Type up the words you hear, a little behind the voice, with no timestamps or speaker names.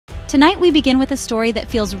Tonight we begin with a story that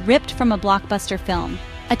feels ripped from a blockbuster film,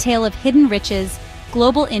 a tale of hidden riches,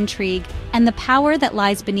 global intrigue, and the power that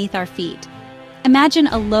lies beneath our feet. Imagine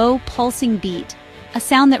a low, pulsing beat, a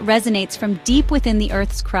sound that resonates from deep within the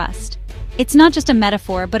Earth's crust. It's not just a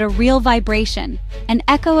metaphor, but a real vibration, an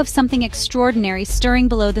echo of something extraordinary stirring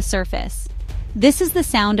below the surface. This is the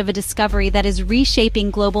sound of a discovery that is reshaping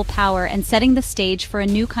global power and setting the stage for a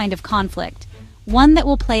new kind of conflict, one that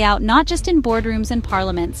will play out not just in boardrooms and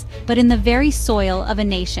parliaments, but in the very soil of a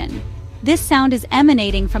nation. This sound is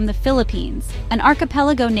emanating from the Philippines, an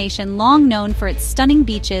archipelago nation long known for its stunning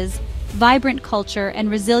beaches, vibrant culture, and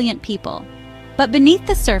resilient people. But beneath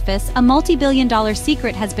the surface, a multi-billion-dollar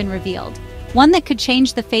secret has been revealed, one that could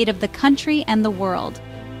change the fate of the country and the world.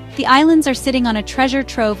 The islands are sitting on a treasure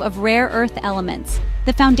trove of rare earth elements,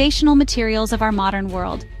 the foundational materials of our modern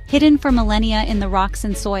world, hidden for millennia in the rocks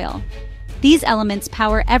and soil. These elements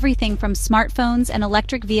power everything from smartphones and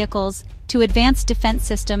electric vehicles to advanced defense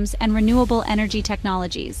systems and renewable energy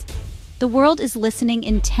technologies. The world is listening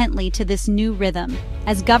intently to this new rhythm,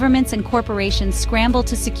 as governments and corporations scramble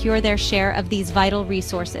to secure their share of these vital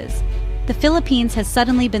resources. The Philippines has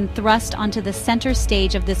suddenly been thrust onto the center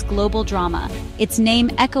stage of this global drama, its name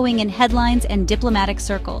echoing in headlines and diplomatic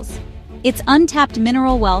circles. Its untapped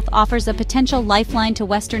mineral wealth offers a potential lifeline to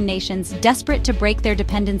Western nations desperate to break their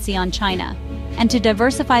dependency on China and to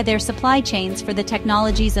diversify their supply chains for the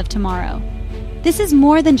technologies of tomorrow. This is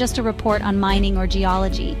more than just a report on mining or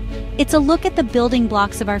geology. It's a look at the building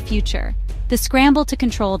blocks of our future, the scramble to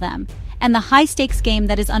control them, and the high-stakes game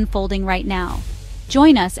that is unfolding right now.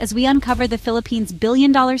 Join us as we uncover the Philippines'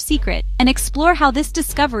 billion-dollar secret and explore how this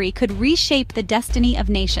discovery could reshape the destiny of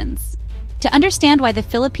nations. To understand why the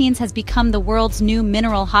Philippines has become the world's new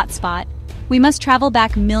mineral hotspot, we must travel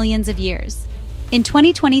back millions of years. In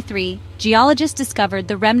 2023, geologists discovered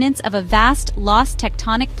the remnants of a vast, lost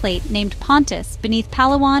tectonic plate named Pontus beneath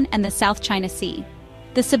Palawan and the South China Sea.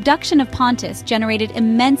 The subduction of Pontus generated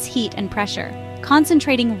immense heat and pressure,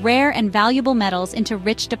 concentrating rare and valuable metals into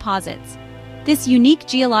rich deposits. This unique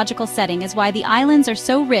geological setting is why the islands are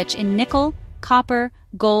so rich in nickel, copper,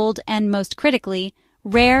 gold, and most critically,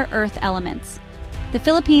 rare earth elements. The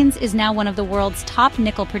Philippines is now one of the world's top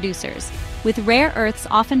nickel producers, with rare earths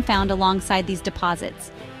often found alongside these deposits.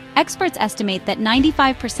 Experts estimate that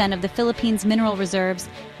 95% of the Philippines' mineral reserves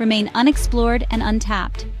remain unexplored and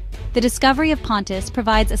untapped. The discovery of Pontus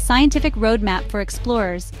provides a scientific roadmap for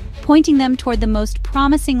explorers, pointing them toward the most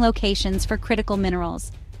promising locations for critical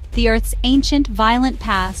minerals. The Earth's ancient, violent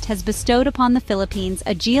past has bestowed upon the Philippines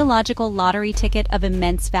a geological lottery ticket of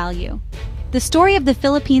immense value. The story of the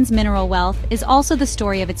Philippines' mineral wealth is also the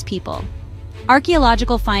story of its people.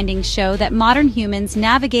 Archaeological findings show that modern humans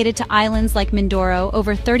navigated to islands like Mindoro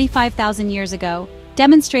over 35,000 years ago,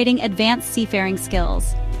 demonstrating advanced seafaring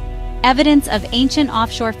skills. Evidence of ancient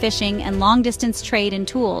offshore fishing and long-distance trade in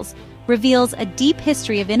tools reveals a deep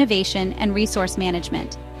history of innovation and resource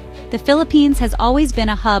management. The Philippines has always been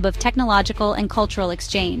a hub of technological and cultural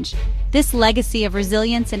exchange. This legacy of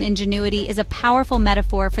resilience and ingenuity is a powerful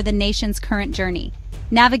metaphor for the nation's current journey,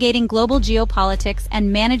 navigating global geopolitics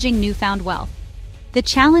and managing newfound wealth. The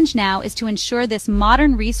challenge now is to ensure this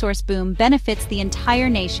modern resource boom benefits the entire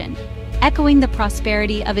nation, echoing the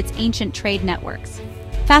prosperity of its ancient trade networks.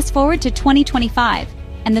 Fast forward to 2025,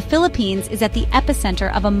 and the Philippines is at the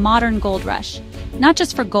epicenter of a modern gold rush, not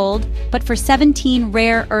just for gold, but for 17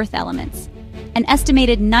 rare earth elements. An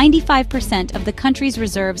estimated 95% of the country's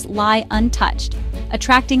reserves lie untouched,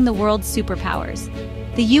 attracting the world's superpowers.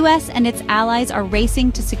 The U.S. and its allies are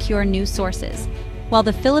racing to secure new sources, while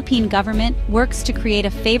the Philippine government works to create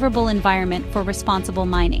a favorable environment for responsible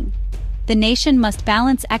mining. The nation must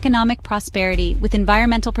balance economic prosperity with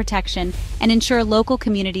environmental protection and ensure local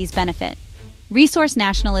communities benefit. Resource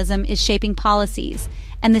nationalism is shaping policies,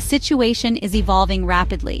 and the situation is evolving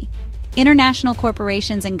rapidly. International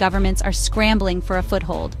corporations and governments are scrambling for a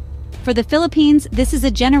foothold. For the Philippines, this is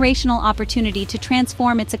a generational opportunity to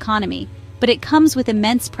transform its economy, but it comes with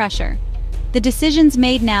immense pressure. The decisions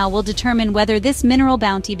made now will determine whether this mineral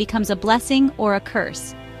bounty becomes a blessing or a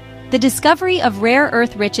curse. The discovery of rare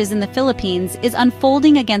earth riches in the Philippines is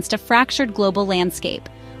unfolding against a fractured global landscape,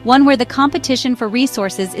 one where the competition for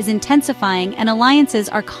resources is intensifying and alliances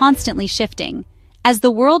are constantly shifting. As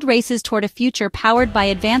the world races toward a future powered by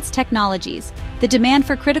advanced technologies, the demand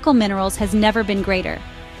for critical minerals has never been greater.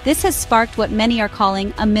 This has sparked what many are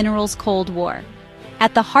calling a minerals Cold War.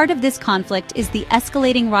 At the heart of this conflict is the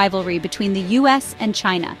escalating rivalry between the U.S. and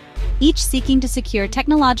China, each seeking to secure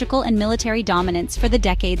technological and military dominance for the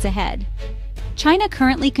decades ahead. China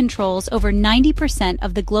currently controls over 90%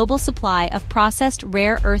 of the global supply of processed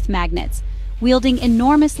rare earth magnets, wielding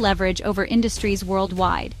enormous leverage over industries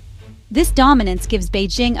worldwide. This dominance gives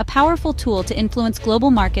Beijing a powerful tool to influence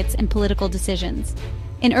global markets and political decisions.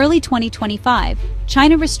 In early 2025,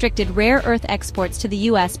 China restricted rare earth exports to the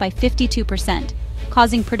U.S. by 52%,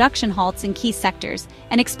 causing production halts in key sectors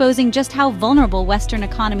and exposing just how vulnerable Western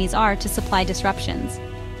economies are to supply disruptions.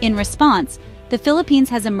 In response, the Philippines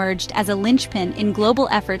has emerged as a linchpin in global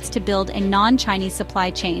efforts to build a non-Chinese supply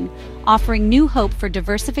chain, offering new hope for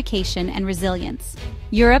diversification and resilience.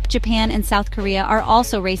 Europe, Japan, and South Korea are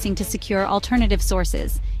also racing to secure alternative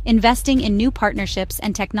sources, investing in new partnerships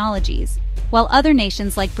and technologies, while other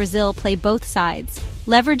nations like Brazil play both sides,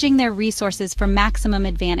 leveraging their resources for maximum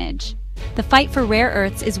advantage. The fight for rare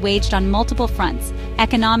earths is waged on multiple fronts: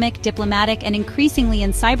 economic, diplomatic, and increasingly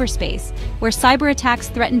in cyberspace, where cyber attacks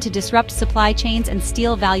threaten to disrupt supply chains and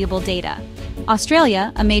steal valuable data.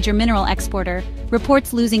 Australia, a major mineral exporter,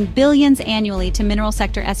 reports losing billions annually to mineral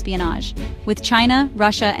sector espionage, with China,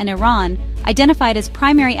 Russia, and Iran identified as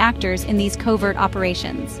primary actors in these covert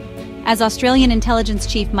operations. As Australian intelligence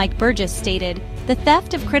chief Mike Burgess stated, the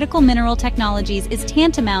theft of critical mineral technologies is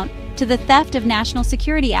tantamount to the theft of national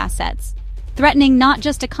security assets, threatening not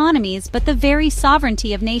just economies but the very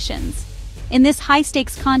sovereignty of nations. In this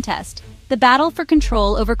high-stakes contest, the battle for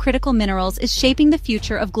control over critical minerals is shaping the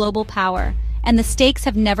future of global power, and the stakes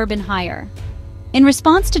have never been higher. In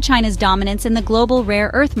response to China's dominance in the global rare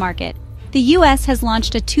earth market, the U.S. has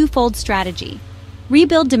launched a twofold strategy: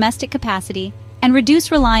 rebuild domestic capacity and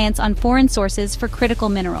reduce reliance on foreign sources for critical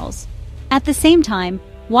minerals. At the same time,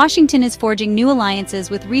 Washington is forging new alliances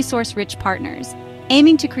with resource-rich partners,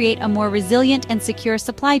 aiming to create a more resilient and secure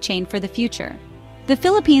supply chain for the future. The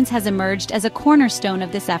Philippines has emerged as a cornerstone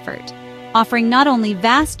of this effort, offering not only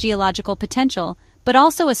vast geological potential, but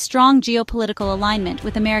also a strong geopolitical alignment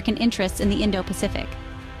with American interests in the Indo-Pacific.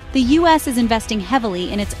 The U.S. is investing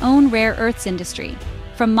heavily in its own rare earths industry,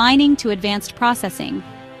 from mining to advanced processing,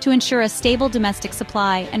 to ensure a stable domestic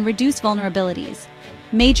supply and reduce vulnerabilities.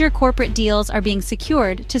 Major corporate deals are being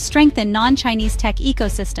secured to strengthen non-Chinese tech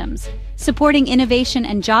ecosystems, supporting innovation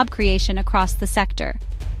and job creation across the sector.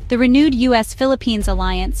 The renewed U.S.-Philippines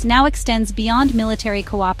alliance now extends beyond military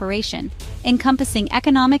cooperation, encompassing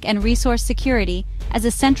economic and resource security as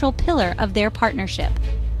a central pillar of their partnership.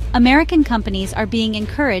 American companies are being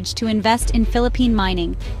encouraged to invest in Philippine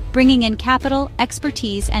mining, bringing in capital,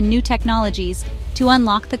 expertise, and new technologies to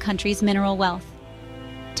unlock the country's mineral wealth.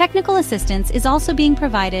 Technical assistance is also being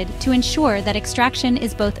provided to ensure that extraction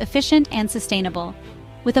is both efficient and sustainable,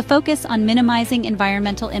 with a focus on minimizing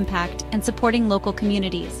environmental impact and supporting local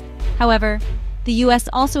communities. However, the U.S.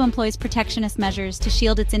 also employs protectionist measures to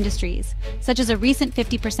shield its industries, such as a recent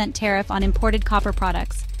 50% tariff on imported copper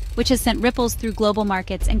products, which has sent ripples through global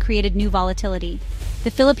markets and created new volatility.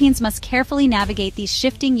 The Philippines must carefully navigate these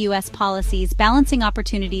shifting U.S. policies, balancing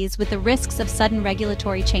opportunities with the risks of sudden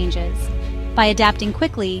regulatory changes. By adapting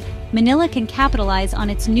quickly, Manila can capitalize on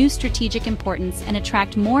its new strategic importance and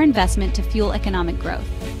attract more investment to fuel economic growth.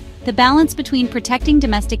 The balance between protecting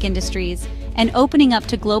domestic industries and opening up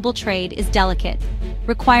to global trade is delicate,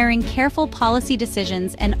 requiring careful policy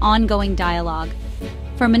decisions and ongoing dialogue.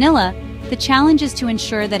 For Manila, the challenge is to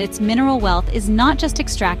ensure that its mineral wealth is not just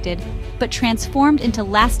extracted, but transformed into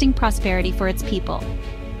lasting prosperity for its people.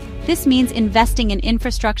 This means investing in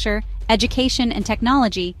infrastructure, education, and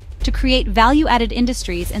technology to create value-added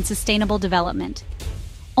industries and sustainable development.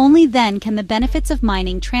 Only then can the benefits of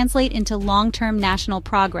mining translate into long-term national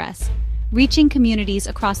progress, reaching communities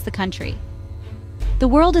across the country. The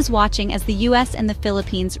world is watching as the U.S. and the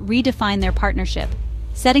Philippines redefine their partnership,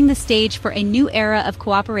 setting the stage for a new era of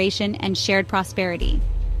cooperation and shared prosperity.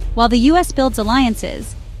 While the U.S. builds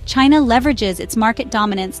alliances, China leverages its market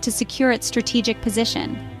dominance to secure its strategic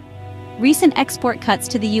position. Recent export cuts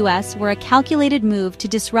to the U.S. were a calculated move to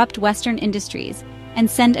disrupt Western industries and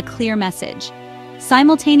send a clear message.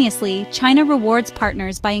 Simultaneously, China rewards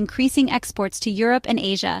partners by increasing exports to Europe and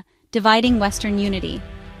Asia, dividing Western unity.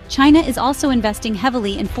 China is also investing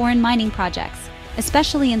heavily in foreign mining projects,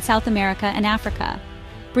 especially in South America and Africa.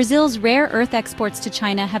 Brazil's rare earth exports to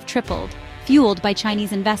China have tripled, fueled by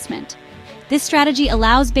Chinese investment. This strategy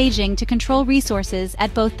allows Beijing to control resources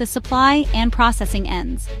at both the supply and processing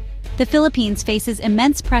ends. The Philippines faces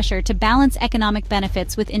immense pressure to balance economic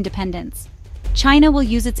benefits with independence. China will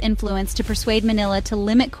use its influence to persuade Manila to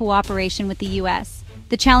limit cooperation with the U.S.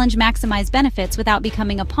 The challenge: maximize benefits without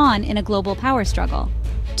becoming a pawn in a global power struggle.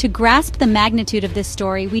 To grasp the magnitude of this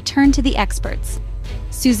story, we turn to the experts.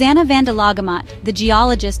 Susanna van de Lagamat, the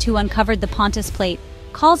geologist who uncovered the Pontus Plate,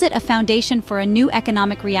 calls it a foundation for a new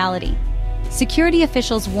economic reality. Security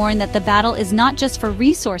officials warn that the battle is not just for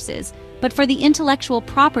resources, but for the intellectual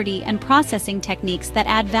property and processing techniques that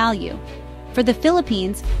add value. For the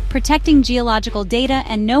Philippines, protecting geological data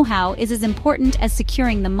and know-how is as important as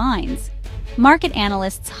securing the mines. Market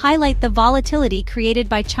analysts highlight the volatility created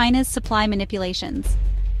by China's supply manipulations.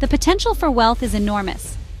 The potential for wealth is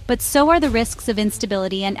enormous, but so are the risks of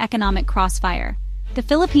instability and economic crossfire. The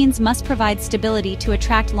Philippines must provide stability to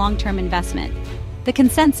attract long-term investment. The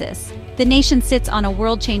consensus: the nation sits on a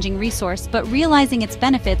world-changing resource, but realizing its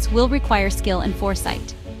benefits will require skill and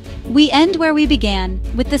foresight. We end where we began,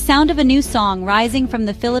 with the sound of a new song rising from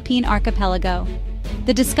the Philippine archipelago.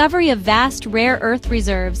 The discovery of vast rare earth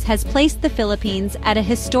reserves has placed the Philippines at a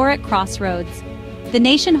historic crossroads. The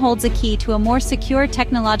nation holds a key to a more secure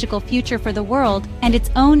technological future for the world and its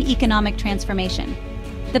own economic transformation.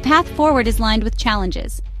 The path forward is lined with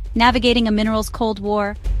challenges: navigating a minerals cold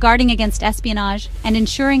war, guarding against espionage, and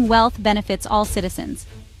ensuring wealth benefits all citizens.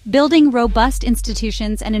 Building robust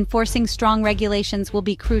institutions and enforcing strong regulations will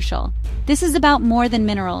be crucial. This is about more than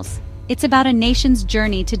minerals. It's about a nation's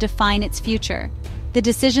journey to define its future. The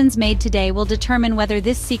decisions made today will determine whether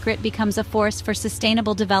this secret becomes a force for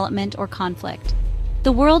sustainable development or conflict.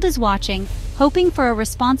 The world is watching, hoping for a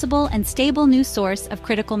responsible and stable new source of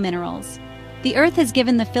critical minerals. The Earth has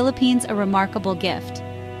given the Philippines a remarkable gift.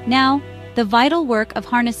 Now, the vital work of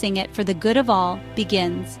harnessing it for the good of all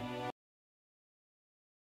begins.